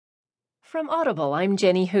From Audible, I'm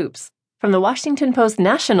Jenny Hoops. From the Washington Post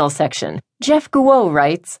National section, Jeff Guo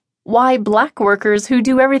writes, "Why Black workers who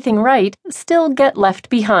do everything right still get left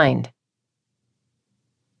behind."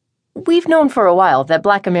 We've known for a while that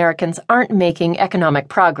Black Americans aren't making economic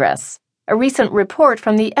progress. A recent report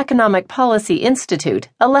from the Economic Policy Institute,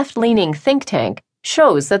 a left-leaning think tank,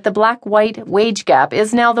 shows that the Black-white wage gap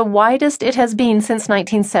is now the widest it has been since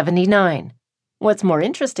 1979. What's more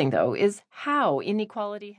interesting, though, is how inequality